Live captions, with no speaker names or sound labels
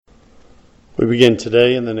We begin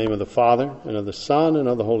today in the name of the Father, and of the Son, and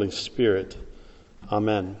of the Holy Spirit.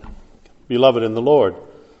 Amen. Beloved in the Lord,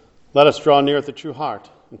 let us draw near with a true heart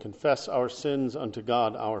and confess our sins unto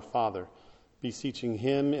God our Father, beseeching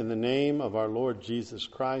him in the name of our Lord Jesus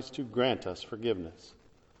Christ to grant us forgiveness.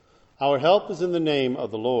 Our help is in the name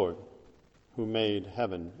of the Lord, who made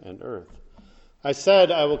heaven and earth. I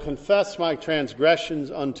said, I will confess my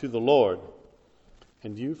transgressions unto the Lord,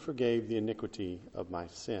 and you forgave the iniquity of my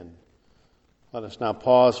sin. Let us now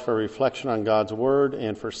pause for reflection on God's word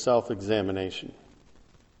and for self-examination.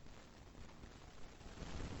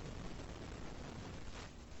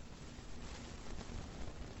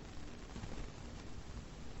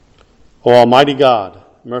 O Almighty God,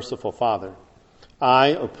 merciful Father, I,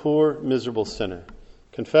 a poor, miserable sinner,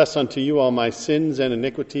 confess unto you all my sins and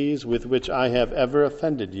iniquities with which I have ever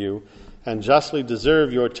offended you, and justly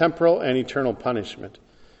deserve your temporal and eternal punishment.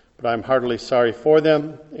 But I am heartily sorry for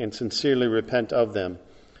them, and sincerely repent of them.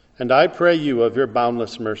 And I pray you of your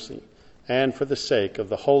boundless mercy, and for the sake of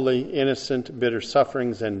the holy, innocent, bitter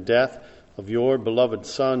sufferings and death of your beloved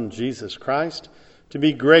Son, Jesus Christ, to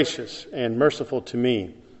be gracious and merciful to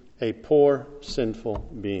me, a poor, sinful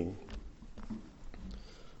being.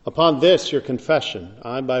 Upon this, your confession,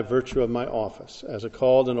 I, by virtue of my office, as a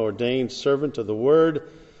called and ordained servant of the Word,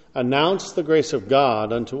 announce the grace of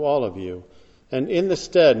God unto all of you, and in the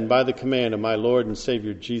stead and by the command of my Lord and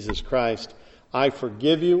Savior Jesus Christ, I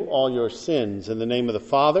forgive you all your sins in the name of the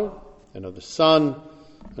Father, and of the Son,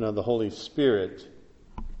 and of the Holy Spirit.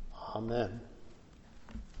 Amen.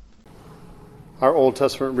 Our Old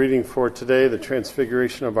Testament reading for today, the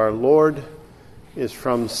Transfiguration of our Lord, is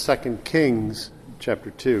from 2 Kings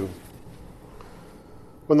chapter 2.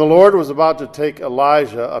 When the Lord was about to take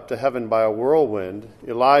Elijah up to heaven by a whirlwind,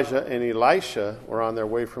 Elijah and Elisha were on their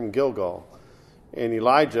way from Gilgal. And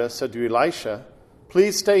Elijah said to Elisha,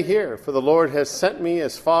 "Please stay here, for the Lord has sent me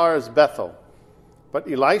as far as Bethel."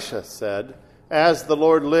 But Elisha said, "As the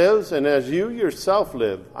Lord lives, and as you yourself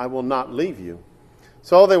live, I will not leave you."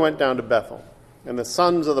 So they went down to Bethel. And the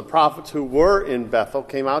sons of the prophets who were in Bethel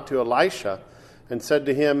came out to Elisha and said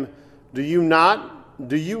to him, Do you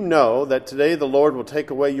know that today the Lord will take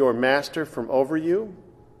away your master from over you?"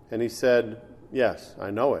 And he said, "Yes,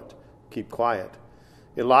 I know it. Keep quiet."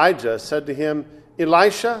 Elijah said to him,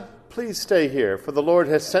 "Elisha, please stay here, for the Lord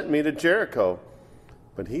has sent me to Jericho."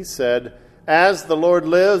 But he said, "As the Lord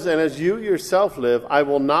lives, and as you yourself live, I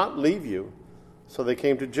will not leave you." So they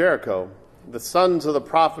came to Jericho. The sons of the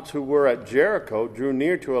prophets who were at Jericho drew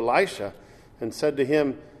near to Elisha and said to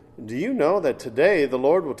him, "Do you know that today the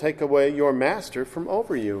Lord will take away your master from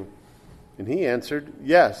over you?" And he answered,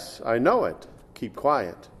 "Yes, I know it. Keep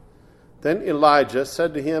quiet." Then Elijah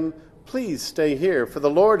said to him, "Please stay here, for the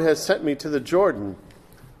Lord has sent me to the Jordan."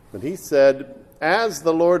 But he said, "As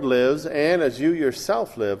the Lord lives, and as you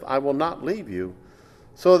yourself live, I will not leave you."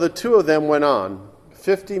 So the two of them went on.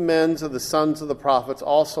 50 men of the sons of the prophets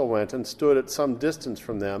also went and stood at some distance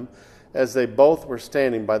from them, as they both were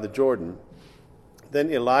standing by the Jordan.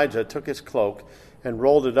 Then Elijah took his cloak and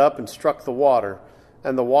rolled it up and struck the water,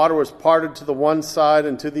 and the water was parted to the one side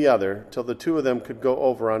and to the other, till the two of them could go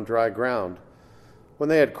over on dry ground. When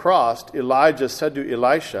they had crossed, Elijah said to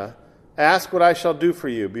Elisha, "Ask what I shall do for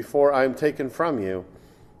you before I am taken from you."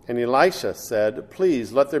 And Elisha said,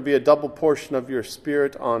 "Please let there be a double portion of your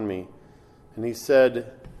spirit on me." And he said,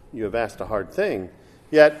 "You have asked a hard thing.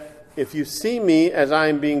 Yet if you see me as I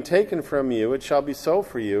am being taken from you, it shall be so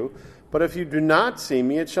for you. But if you do not see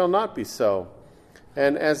me, it shall not be so."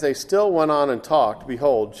 And as they still went on and talked,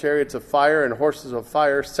 behold, chariots of fire and horses of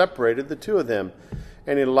fire separated the two of them.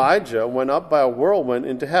 And Elijah went up by a whirlwind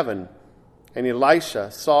into heaven. And Elisha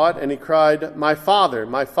saw it, and he cried, my father,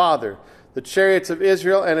 the chariots of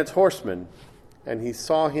Israel and its horsemen." And he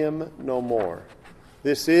saw him no more.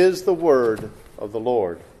 This is the word of the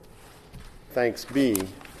Lord. Thanks be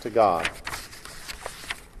to God.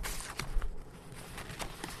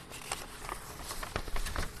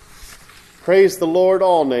 Praise the Lord,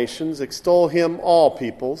 all nations. Extol him, all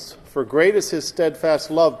peoples. For great is his steadfast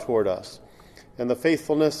love toward us, and the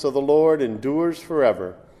faithfulness of the Lord endures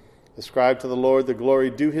forever. Ascribe to the Lord the glory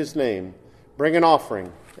due his name. Bring an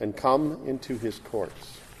offering and come into his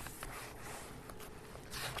courts.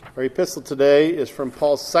 Our epistle today is from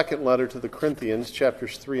Paul's second letter to the Corinthians,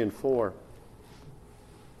 chapters 3 and 4.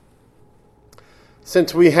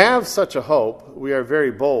 Since we have such a hope, we are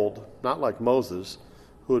very bold, not like Moses,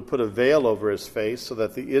 who had put a veil over his face so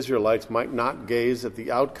that the Israelites might not gaze at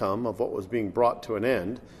the outcome of what was being brought to an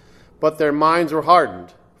end. But their minds were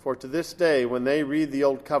hardened, for to this day, when they read the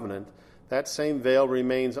Old Covenant, that same veil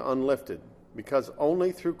remains unlifted, because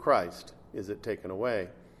only through Christ is it taken away.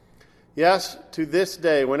 Yes, to this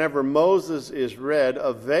day, whenever Moses is read,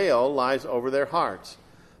 a veil lies over their hearts.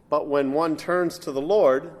 But when one turns to the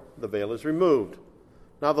Lord, the veil is removed.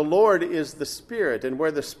 Now the Lord is the Spirit, and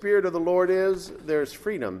where the Spirit of the Lord is, there is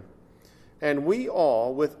freedom. And we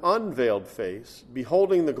all, with unveiled face,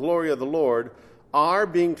 beholding the glory of the Lord, are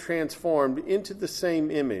being transformed into the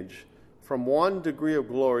same image, from one degree of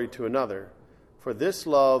glory to another. For this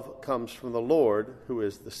love comes from the Lord, who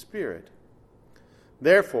is the Spirit.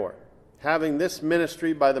 Therefore, having this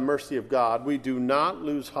ministry by the mercy of God, we do not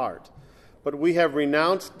lose heart, but we have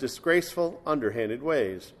renounced disgraceful, underhanded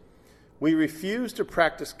ways. We refuse to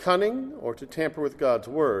practice cunning or to tamper with God's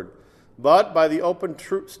word, but by the open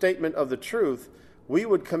statement of the truth, we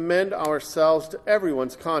would commend ourselves to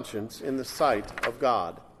everyone's conscience in the sight of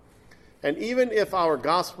God. And even if our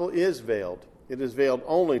gospel is veiled, it is veiled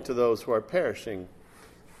only to those who are perishing.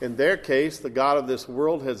 In their case, the God of this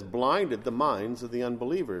world has blinded the minds of the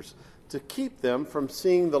unbelievers to keep them from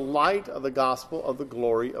seeing the light of the gospel of the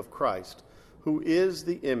glory of Christ, who is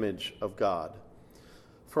the image of God.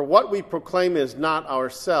 For what we proclaim is not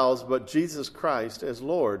ourselves, but Jesus Christ as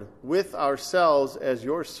Lord, with ourselves as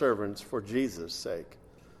your servants for Jesus' sake.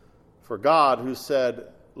 For God, who said,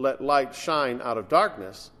 "Let light shine out of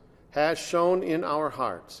darkness," has shone in our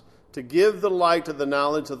hearts to give the light of the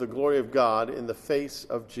knowledge of the glory of God in the face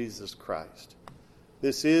of Jesus Christ.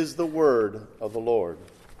 This is the word of the Lord.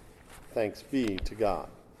 Thanks be to God.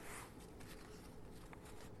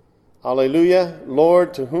 Alleluia.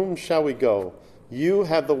 Lord, to whom shall we go? You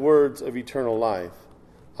have the words of eternal life.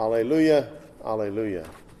 Alleluia, alleluia.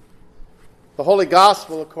 The Holy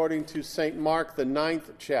Gospel according to St. Mark, the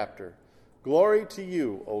 9th chapter. Glory to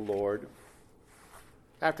you, O Lord.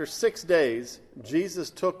 After 6 days, Jesus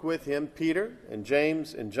took with him Peter and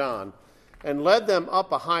James and John and led them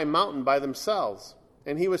up a high mountain by themselves,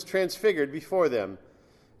 and he was transfigured before them,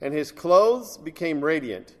 and his clothes became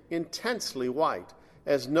radiant, intensely white,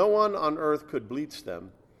 as no one on earth could bleach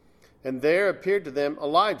them. And there appeared to them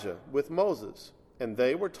Elijah with Moses, and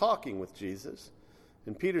they were talking with Jesus.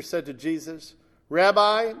 And Peter said to Jesus,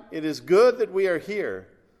 "Rabbi, it is good that we are here.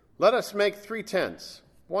 Let us make 3 tents,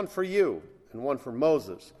 one for you, and one for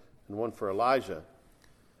Moses, and one for Elijah."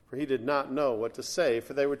 For he did not know what to say,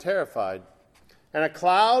 for they were terrified. And a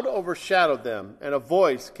cloud overshadowed them, and a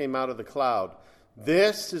voice came out of the cloud,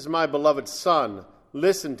 "This is my beloved Son,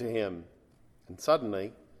 listen to him." And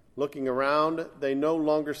suddenly, looking around, they no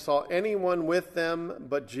longer saw anyone with them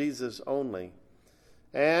but Jesus only.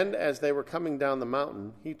 And as they were coming down the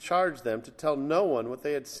mountain, he charged them to tell no one what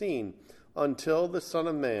they had seen until the Son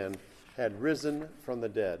of Man had risen from the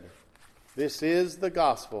dead. This is the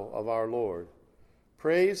gospel of our Lord.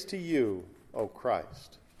 Praise to you, O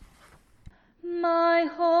Christ. My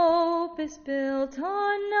hope is built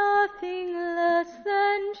on nothing less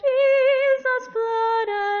than Jesus' blood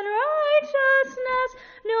and righteousness.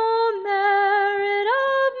 No merit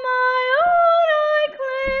of my own I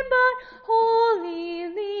claim, but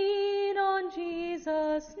wholly lean on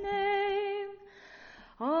Jesus' name.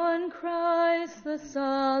 On Christ the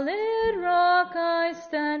solid rock I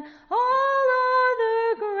stand, all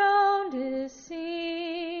other ground is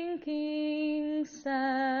sinking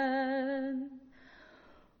sand.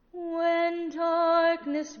 When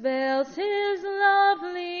darkness veils his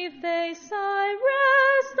lovely face, I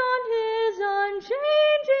rest on his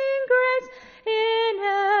unchanging grace. In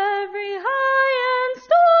every high and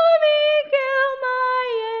stormy gale, my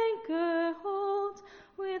anchor holds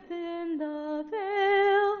within the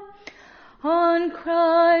veil. On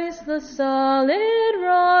Christ the solid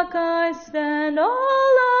rock I stand,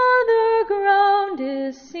 all other ground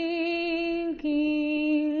is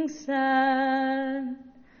sinking sand.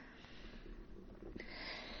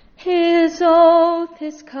 His oath,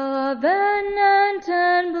 his covenant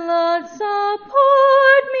and blood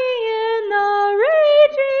support me in the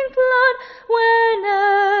raging flood. When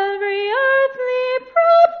every earthly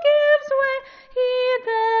prop gives way, he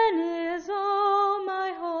then is all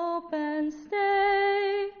my hope and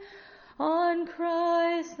stay. On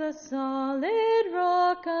Christ the solid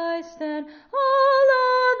rock I stand, all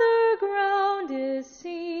other ground is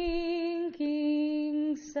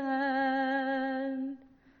sinking sand.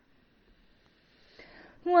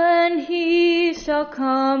 When he shall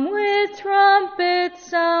come with trumpet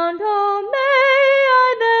sound, oh, may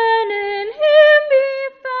I then in him be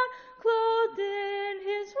found, clothed in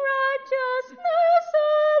his righteousness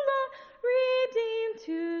alone, redeemed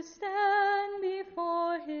to stand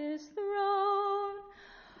before his throne.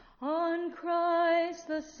 On Christ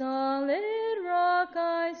the solid rock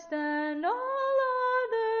I stand, all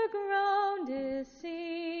other ground is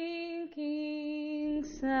sinking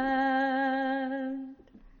sand.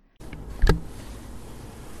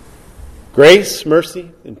 Grace, mercy,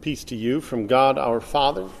 and peace to you from God our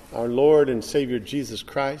Father, our Lord and Savior Jesus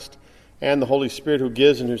Christ, and the Holy Spirit who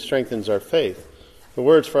gives and who strengthens our faith. The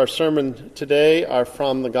words for our sermon today are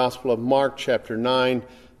from the Gospel of Mark, chapter 9,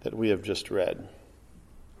 that we have just read.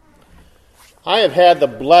 I have had the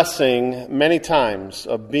blessing many times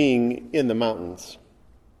of being in the mountains.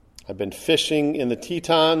 I've been fishing in the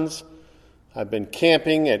Tetons. I've been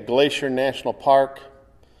camping at Glacier National Park.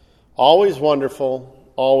 Always wonderful,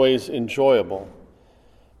 always enjoyable.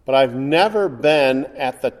 But I've never been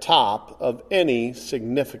at the top of any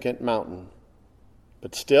significant mountain.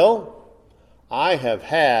 But still, I have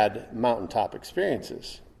had mountaintop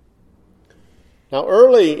experiences. Now,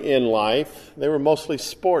 early in life, they were mostly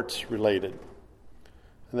sports related.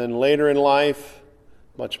 And then later in life,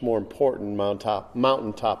 much more important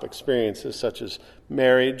mountaintop experiences such as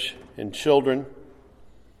marriage and children.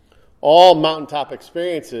 All mountaintop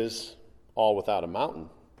experiences, all without a mountain.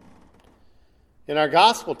 In our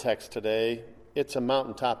gospel text today, it's a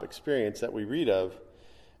mountaintop experience that we read of,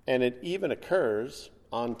 and it even occurs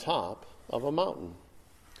on top of a mountain.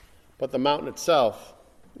 But the mountain itself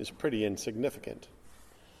is pretty insignificant.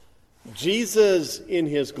 Jesus in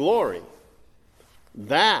his glory,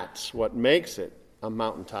 that's what makes it a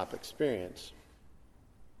mountaintop experience.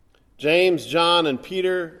 James, John, and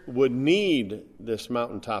Peter would need this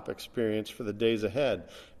mountaintop experience for the days ahead,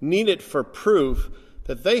 need it for proof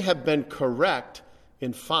that they have been correct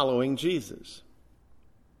in following Jesus.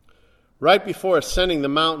 Right before ascending the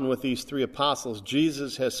mountain with these three apostles,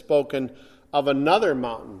 Jesus has spoken of another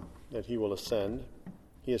mountain that he will ascend.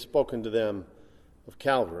 He has spoken to them of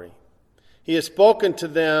Calvary. He has spoken to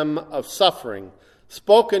them of suffering,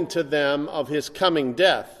 spoken to them of his coming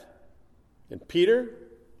death. And Peter,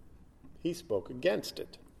 he spoke against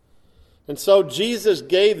it. And so Jesus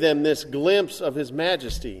gave them this glimpse of his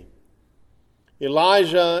majesty.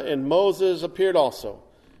 Elijah and Moses appeared also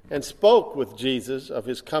and spoke with Jesus of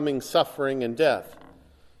his coming suffering and death.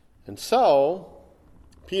 And so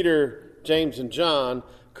Peter, James, and John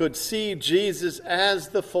could see Jesus as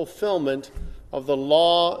the fulfillment of the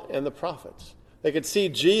law and the prophets. They could see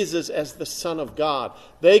Jesus as the Son of God.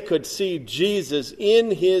 They could see Jesus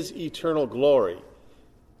in his eternal glory.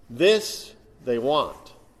 This they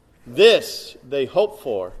want. This they hope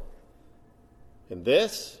for. And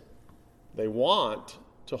this they want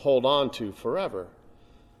to hold on to forever.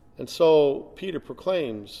 And so Peter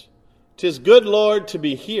proclaims, "'Tis good, Lord, to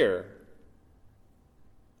be here."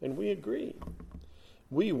 And we agree.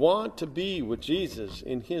 We want to be with Jesus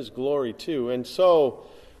in his glory too. And so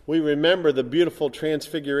we remember the beautiful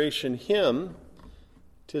Transfiguration hymn,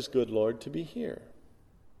 "'Tis good, Lord, to be here."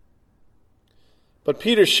 But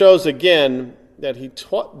Peter shows again that he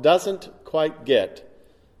doesn't quite get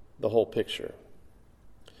the whole picture.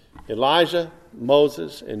 Elijah,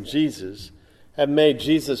 Moses, and Jesus have made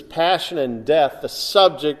Jesus' passion and death the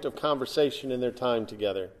subject of conversation in their time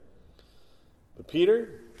together. But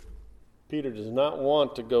Peter does not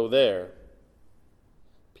want to go there.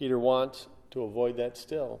 Peter wants to avoid that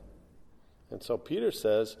still. And so Peter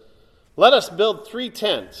says, "Let us build 3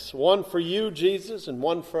 tents, one for you, Jesus, and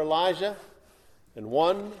one for Elijah, and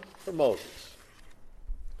one for Moses."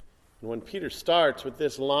 And when Peter starts with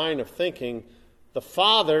this line of thinking, the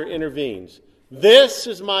Father intervenes. "This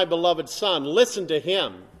is my beloved Son. Listen to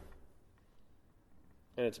him."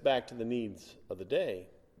 And it's back to the needs of the day,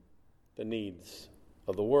 the needs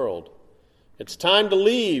of the world. It's time to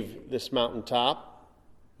leave this mountaintop.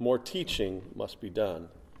 More teaching must be done.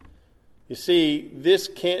 You see, this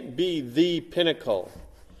can't be the pinnacle.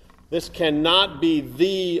 This cannot be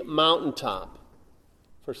the mountaintop,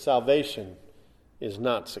 for salvation is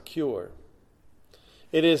not secure.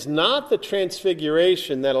 It is not the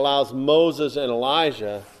Transfiguration that allows Moses and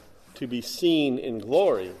Elijah to be seen in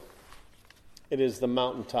glory. It is the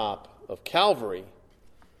mountaintop of Calvary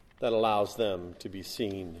that allows them to be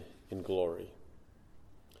seen in glory.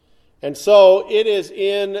 And so it is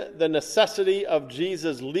in the necessity of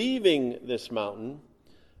Jesus leaving this mountain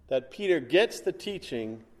that Peter gets the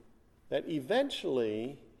teaching that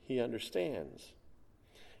eventually he understands.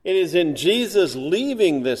 It is in Jesus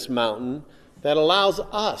leaving this mountain that allows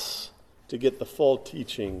us to get the full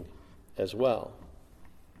teaching as well.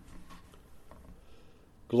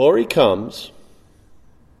 Glory comes.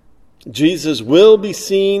 Jesus will be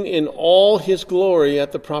seen in all his glory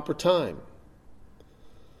at the proper time.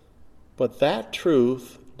 But that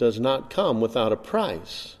truth does not come without a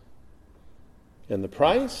price. And the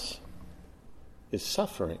price is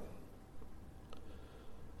suffering.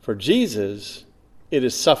 For Jesus, it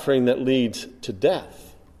is suffering that leads to death.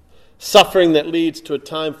 Suffering that leads to a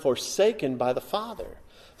time forsaken by the Father.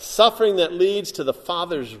 Suffering that leads to the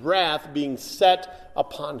Father's wrath being set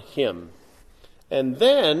upon him. And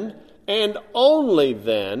then, and only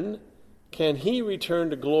then, can he return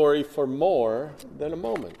to glory for more than a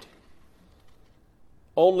moment.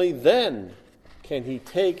 Only then can he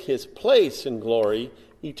take his place in glory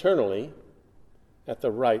eternally at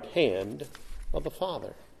the right hand of the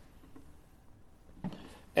Father.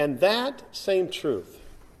 And that same truth,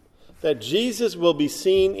 that Jesus will be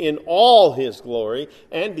seen in all his glory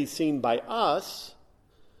and be seen by us,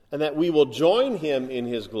 and that we will join him in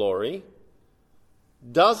his glory,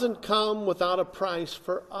 doesn't come without a price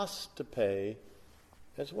for us to pay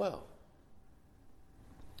as well.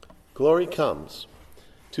 Glory comes.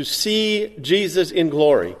 To see Jesus in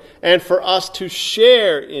glory and for us to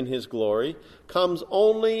share in his glory comes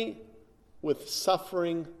only with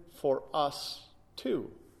suffering for us too.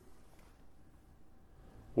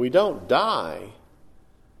 We don't die,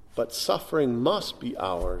 but suffering must be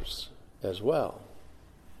ours as well.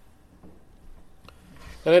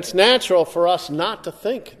 And it's natural for us not to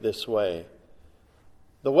think this way.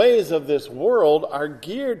 The ways of this world are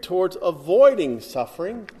geared towards avoiding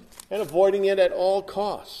suffering and avoiding it at all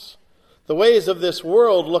costs. The ways of this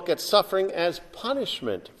world look at suffering as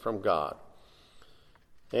punishment from God.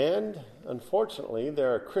 And, unfortunately,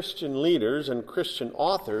 there are Christian leaders and Christian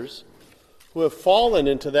authors who have fallen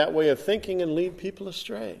into that way of thinking and lead people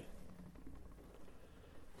astray.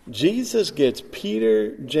 Jesus gets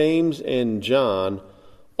Peter, James, and John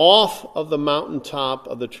off of the mountaintop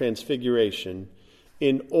of the Transfiguration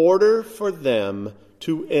in order for them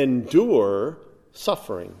to endure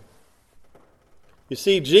suffering. You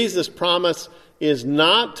see, Jesus' promise is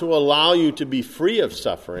not to allow you to be free of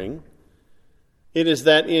suffering. It is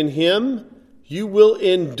that in him you will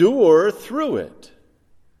endure through it.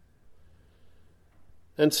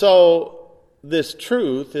 And so this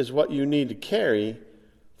truth is what you need to carry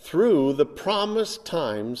through the promised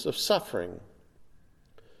times of suffering.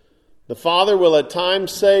 The Father will at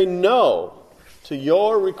times say no to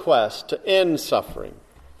your request to end suffering,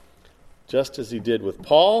 just as he did with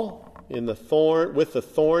Paul with the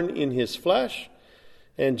thorn in his flesh,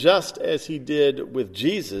 and just as he did with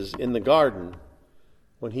Jesus in the garden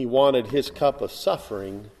when he wanted his cup of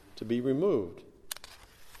suffering to be removed.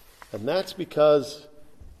 And that's because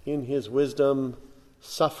in his wisdom,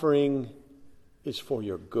 suffering is for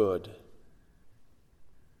your good.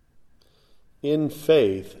 In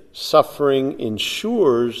faith, suffering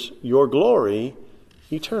ensures your glory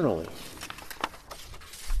eternally.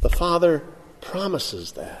 The Father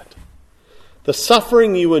promises that. The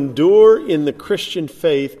suffering you endure in the Christian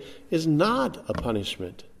faith is not a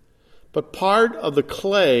punishment, but part of the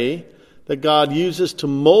clay that God uses to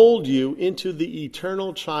mold you into the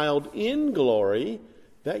eternal child in glory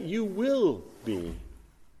that you will be.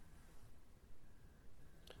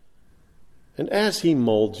 And as he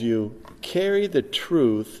molds you, carry the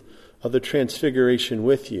truth of the Transfiguration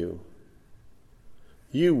with you.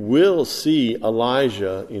 You will see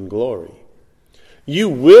Elijah in glory. You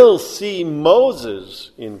will see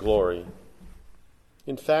Moses in glory.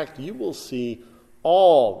 In fact, you will see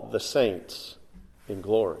all the saints in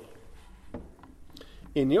glory.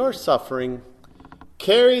 In your suffering,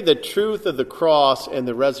 carry the truth of the cross and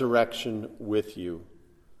the resurrection with you.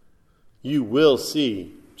 You will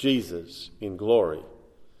see Jesus in glory.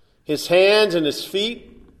 His hands and his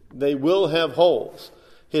feet, they will have holes.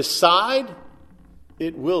 His side,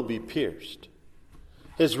 it will be pierced.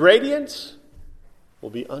 His radiance will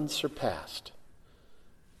be unsurpassed.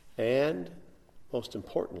 And, most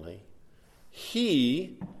importantly,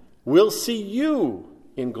 he will see you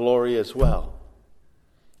in glory as well.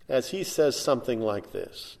 As he says something like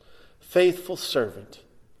this: "Faithful servant,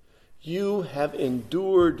 you have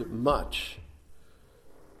endured much,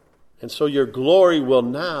 and so your glory will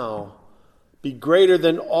now be greater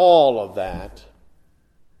than all of that,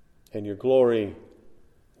 and your glory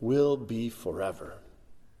will be forever."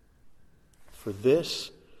 For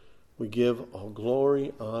this, we give all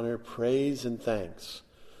glory, honor, praise, and thanks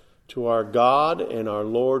to our God and our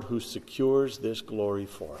Lord who secures this glory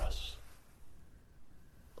for us.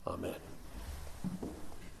 Amen.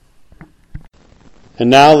 And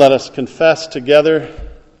now let us confess together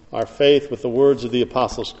our faith with the words of the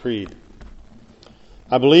Apostles' Creed.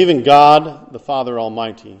 I believe in God, the Father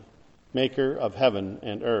Almighty, maker of heaven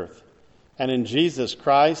and earth, and in Jesus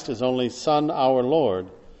Christ, his only Son, our Lord,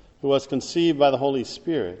 who was conceived by the Holy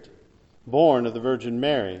Spirit, born of the Virgin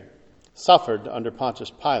Mary, suffered under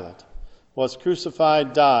Pontius Pilate, was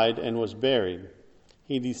crucified, died, and was buried.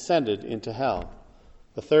 He descended into hell.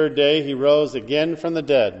 The third day he rose again from the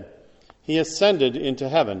dead. He ascended into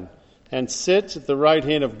heaven and sits at the right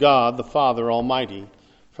hand of God, the Father Almighty.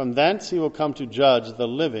 From thence he will come to judge the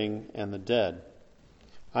living and the dead.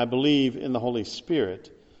 I believe in the Holy Spirit,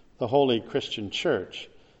 the holy Christian church,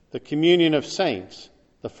 the communion of saints,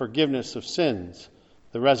 the forgiveness of sins,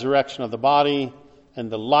 the resurrection of the body, and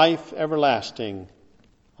the life everlasting.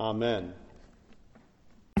 Amen.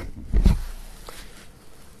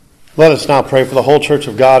 Let us now pray for the whole church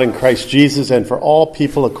of God in Christ Jesus and for all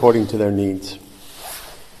people according to their needs.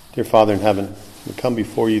 Dear Father in heaven, we come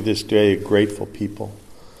before you this day a grateful people,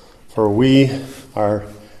 for we are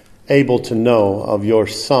able to know of your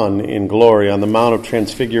Son in glory on the Mount of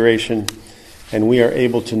Transfiguration, and we are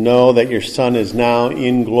able to know that your Son is now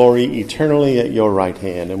in glory eternally at your right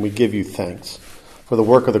hand, and we give you thanks for the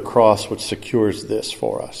work of the cross which secures this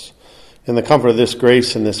for us. In the comfort of this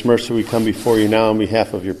grace and this mercy, we come before you now on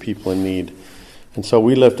behalf of your people in need. And so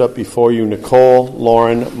we lift up before you Nicole,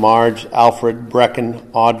 Lauren, Marge, Alfred, Brecken,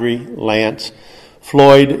 Audrey, Lance,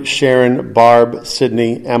 Floyd, Sharon, Barb,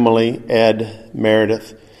 Sydney, Emily, Ed,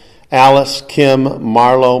 Meredith, Alice, Kim,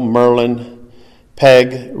 Marlo, Merlin,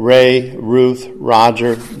 Peg, Ray, Ruth,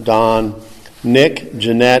 Roger, Don, Nick,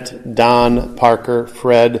 Jeanette, Don, Parker,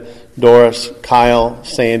 Fred, Doris, Kyle,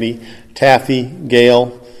 Sandy, Taffy,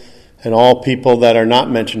 Gail, and all people that are not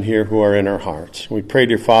mentioned here who are in our hearts. We pray,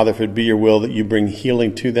 dear Father, if it be your will that you bring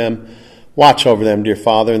healing to them. Watch over them, dear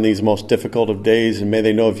Father, in these most difficult of days, and may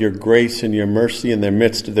they know of your grace and your mercy in the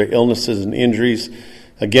midst of their illnesses and injuries.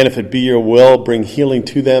 Again, if it be your will, bring healing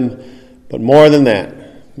to them. But more than that,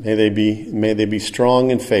 may they be strong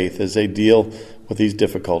in faith as they deal with these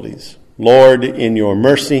difficulties. Lord, in your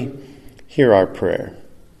mercy, hear our prayer.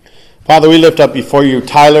 Father, we lift up before you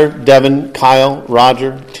Tyler, Devin, Kyle,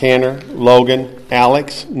 Roger, Tanner, Logan,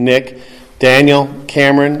 Alex, Nick, Daniel,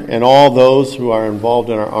 Cameron, and all those who are involved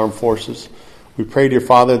in our armed forces. We pray, dear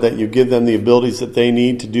Father, that you give them the abilities that they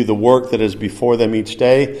need to do the work that is before them each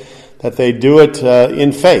day, that they do it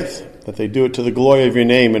in faith, that they do it to the glory of your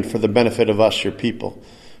name and for the benefit of us, your people.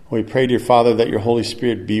 We pray, dear Father, that your Holy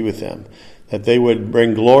Spirit be with them, that they would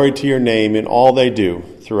bring glory to your name in all they do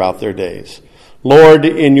throughout their days. Lord,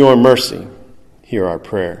 in your mercy, hear our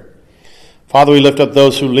prayer. Father, we lift up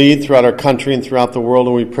those who lead throughout our country and throughout the world,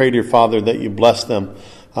 and we pray, dear Father, that you bless them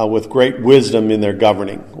with great wisdom in their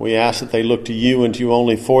governing. We ask that they look to you and to you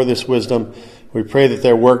only for this wisdom. We pray that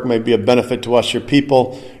their work may be a benefit to us, your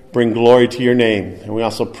people, bring glory to your name. And we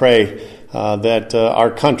also pray that our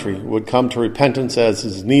country would come to repentance as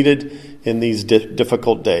is needed in these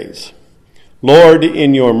difficult days. Lord,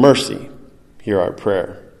 in your mercy, hear our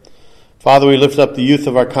prayer. Father, we lift up the youth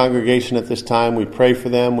of our congregation at this time. We pray for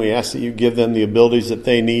them. We ask that you give them the abilities that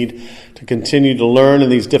they need to continue to learn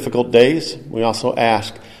in these difficult days. We also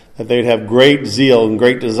ask that they'd have great zeal and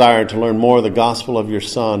great desire to learn more of the gospel of your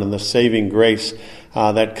Son and the saving grace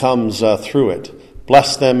that comes through it.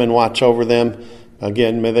 Bless them and watch over them.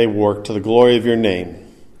 Again, may they work to the glory of your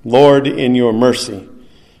name. Lord, in your mercy,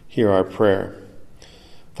 hear our prayer.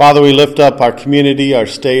 Father, we lift up our community, our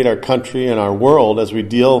state, our country, and our world as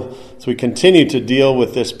we continue to deal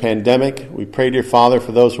with this pandemic. We pray, dear Father,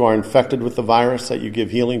 for those who are infected with the virus, that you give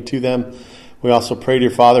healing to them. We also pray, dear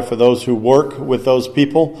Father, for those who work with those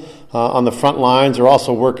people on the front lines or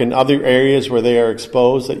also work in other areas where they are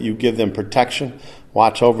exposed, that you give them protection.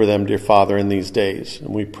 Watch over them, dear Father, in these days.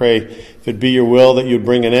 And we pray, if it be your will, that you'd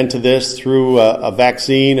bring an end to this through a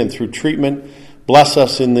vaccine and through treatment. Bless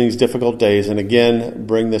us in these difficult days, and again,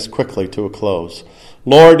 bring this quickly to a close.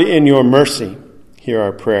 Lord, in your mercy, hear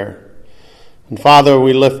our prayer. And Father,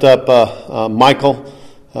 we lift up Michael's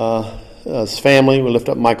family. We lift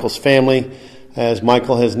up Michael's family as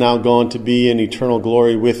Michael has now gone to be in eternal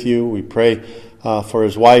glory with you. We pray for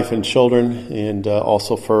his wife and children, and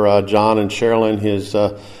also for John and Sherilyn,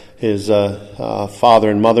 his father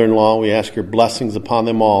and mother-in-law. We ask your blessings upon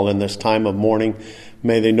them all in this time of mourning.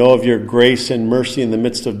 May they know of your grace and mercy in the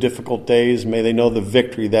midst of difficult days. May they know the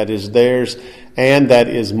victory that is theirs and that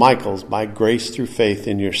is Michael's by grace through faith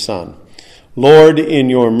in your Son. Lord, in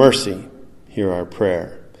your mercy, hear our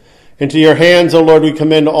prayer. Into your hands, O Lord, we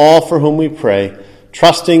commend all for whom we pray,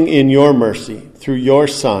 trusting in your mercy through your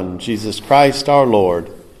Son, Jesus Christ our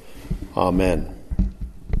Lord. Amen.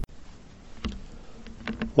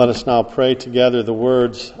 Let us now pray together the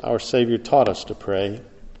words our Savior taught us to pray.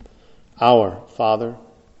 Our Father,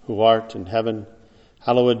 who art in heaven,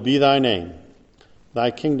 hallowed be thy name.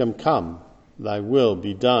 Thy kingdom come, thy will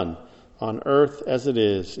be done, on earth as it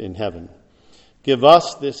is in heaven. Give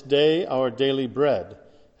us this day our daily bread,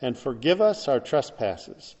 and forgive us our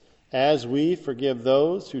trespasses, as we forgive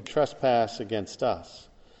those who trespass against us.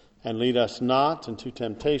 And lead us not into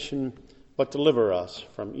temptation, but deliver us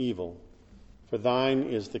from evil. For thine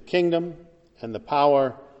is the kingdom, and the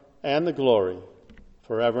power, and the glory,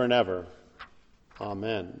 forever and ever.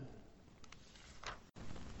 Amen.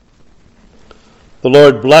 The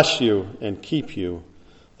Lord bless you and keep you.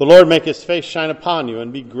 The Lord make his face shine upon you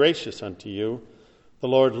and be gracious unto you. The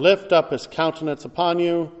Lord lift up his countenance upon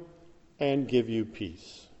you and give you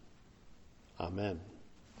peace. Amen.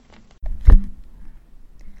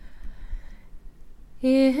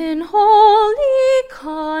 In holy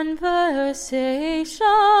conversation,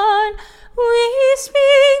 we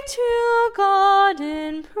speak to God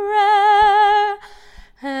in prayer,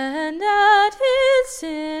 and at his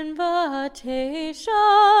invitation,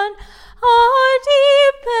 our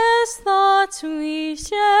deepest thoughts we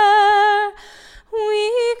share.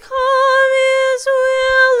 We come his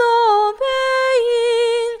will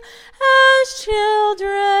obeying, as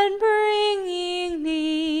children bringing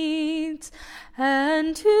needs,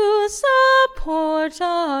 and to support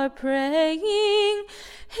our praying,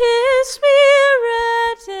 his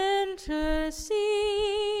Spirit intercedes.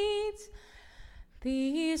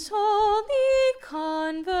 These holy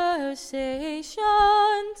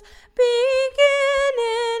conversations begin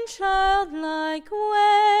in childlike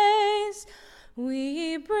ways.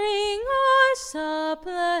 We bring our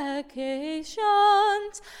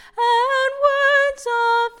supplications and words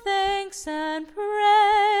of thanks and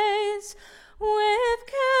praise. With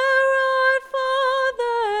care our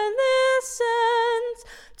Father listens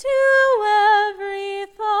to every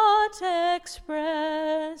thought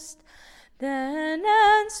expressed, then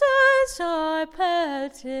answers our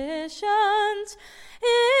petitions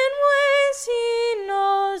in ways he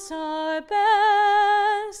knows are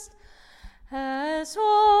best. As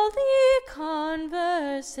holy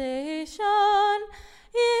conversation,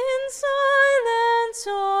 in silence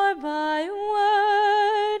or by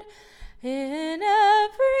word, in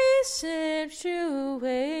every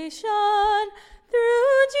situation,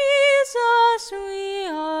 through Jesus we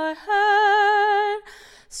are heard.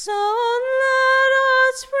 So let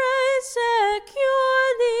us pray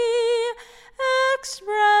securely,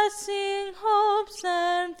 expressing hopes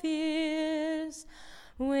and fears,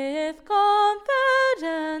 with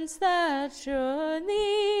confidence that sure